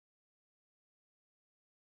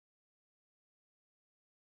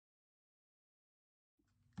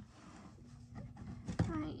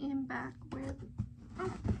back with, oh,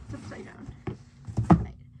 it's upside down.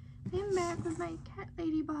 Right. I'm back with my cat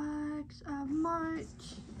lady box of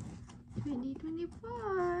March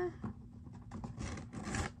 2024.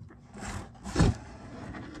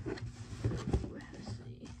 Let's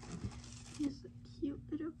see. Here's a cute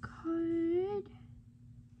little card.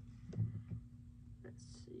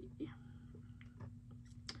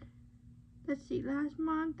 Let's see, last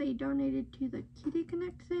month they donated to the Kitty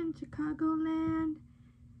Connection, Chicagoland,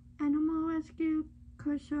 Animal Rescue,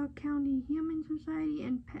 Kershaw County Human Society,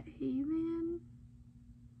 and Pet Haven.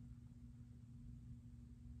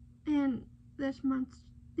 And this month's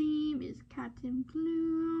theme is Cats in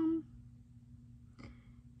Bloom.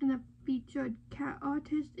 And the featured cat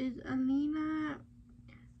artist is Elina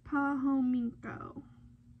Parhomenko.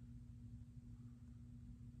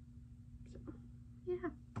 So, yeah.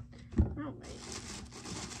 Oh, wait.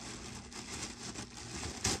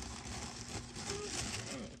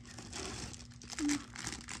 Okay.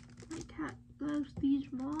 My cat loves these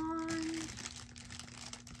ones.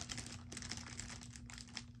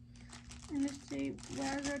 And let's see,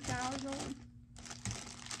 where's our dazzle?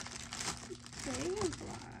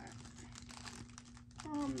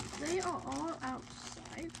 They are all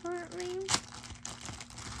outside currently.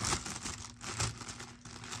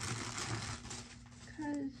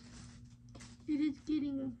 Because it is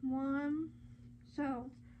getting warm, so,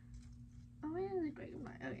 oh, where's the great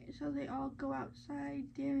one? Okay, so they all go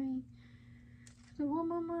outside during the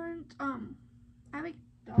warmer months. I like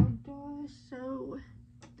dog doors, so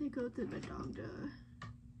they go to the dog door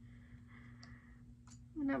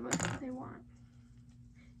whenever they want.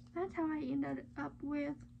 That's how I ended up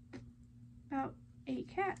with about 8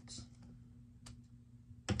 cats.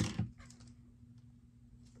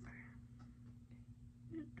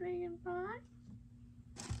 The dragonfly.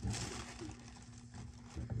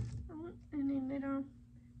 And a little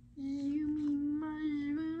zoomy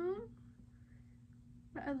mushroom.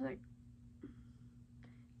 But other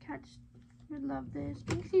cats would love this.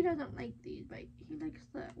 Pinksy doesn't like these, but he likes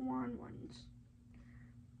the wand ones.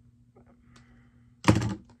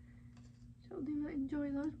 So they will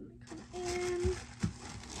enjoy those when they come in.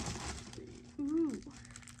 Ooh.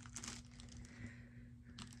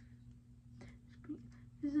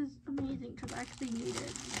 This is amazing because I actually need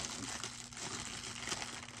it.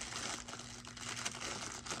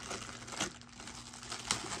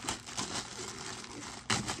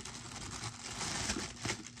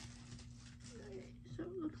 So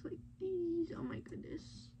it looks like these. Oh my goodness.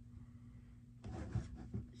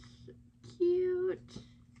 So cute.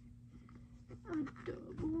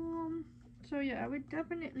 Adorable. So yeah, I would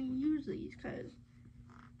definitely use these because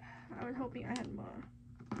I was hoping I had more.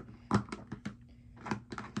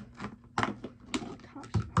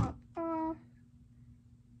 Tops pop off.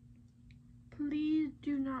 Please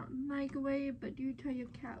do not microwave, but do tell your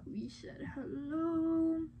cat we said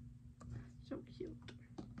hello. So cute.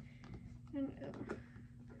 And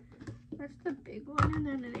that's the big one, and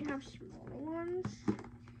then they have smaller ones.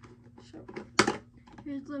 So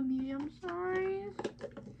here's the medium size,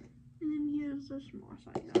 and then here's the small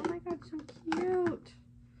size. Oh my god, so cute.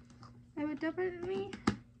 I would definitely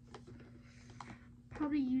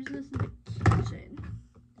probably use this in the kitchen.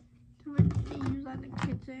 Definitely use that in the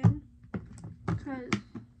kitchen, because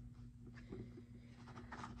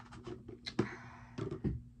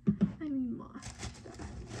I need more stuff.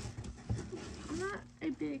 I'm not a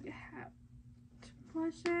big hat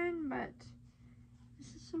person, but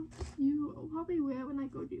this is so cute. I'll probably wear it when I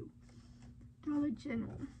go to Dollar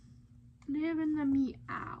General. Live in the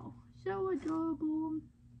meow. So adorable.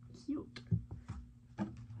 Cute.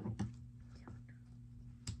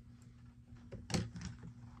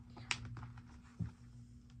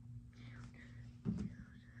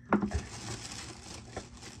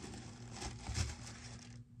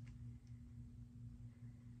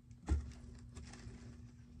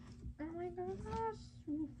 Oh my gosh.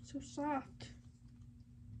 Ooh, so soft.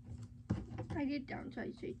 I did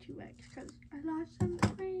downsize say 2X because I lost some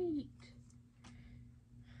weight.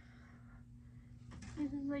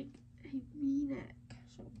 This is like a V-neck.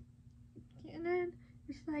 So, and then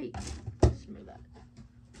it's like, smooth that.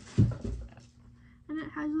 And it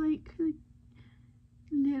has like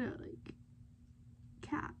little like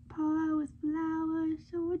cat paw with flowers.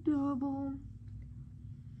 So adorable.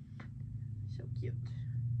 So cute.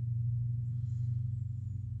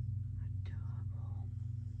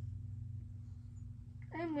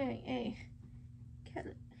 I'm wearing a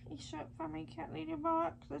shirt from my cat lady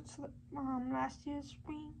box. That's last year's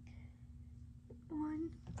spring one.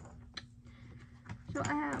 So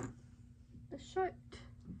I have the shirt.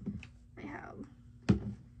 I have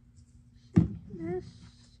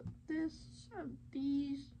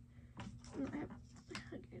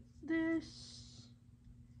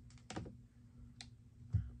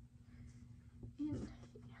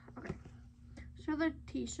So the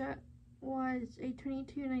t-shirt was a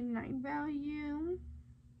 $22.99 value.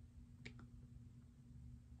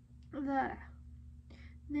 The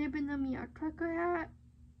nib in the Mia trucker hat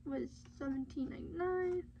was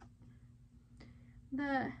 $17.99.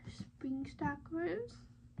 The spring stackers,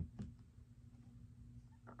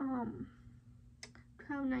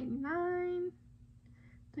 $12.99.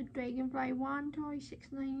 The Dragonfly wand toy,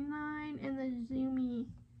 $6.99, and the Zoomy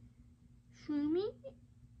Shroomy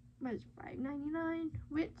was $5.99,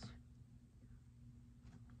 which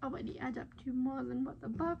already adds up to more than what the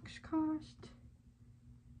box cost.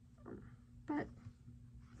 But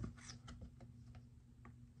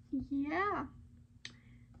yeah,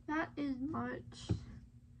 that is March.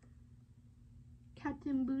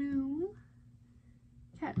 Captain Bloom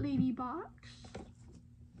Cat Lady box.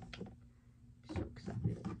 So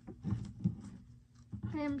excited.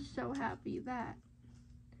 I am so happy that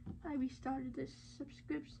I restarted this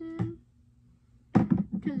subscription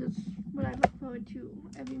because it's what I look forward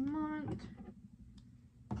to every month,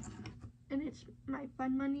 and it's my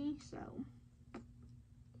fun money, so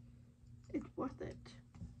it's worth it.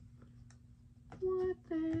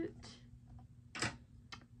 Worth it.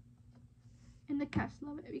 And the cats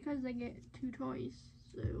love it because they get 2 toys.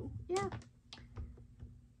 So yeah.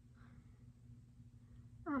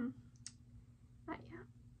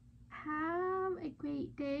 Have a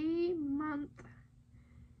great day, month,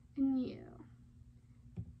 and year.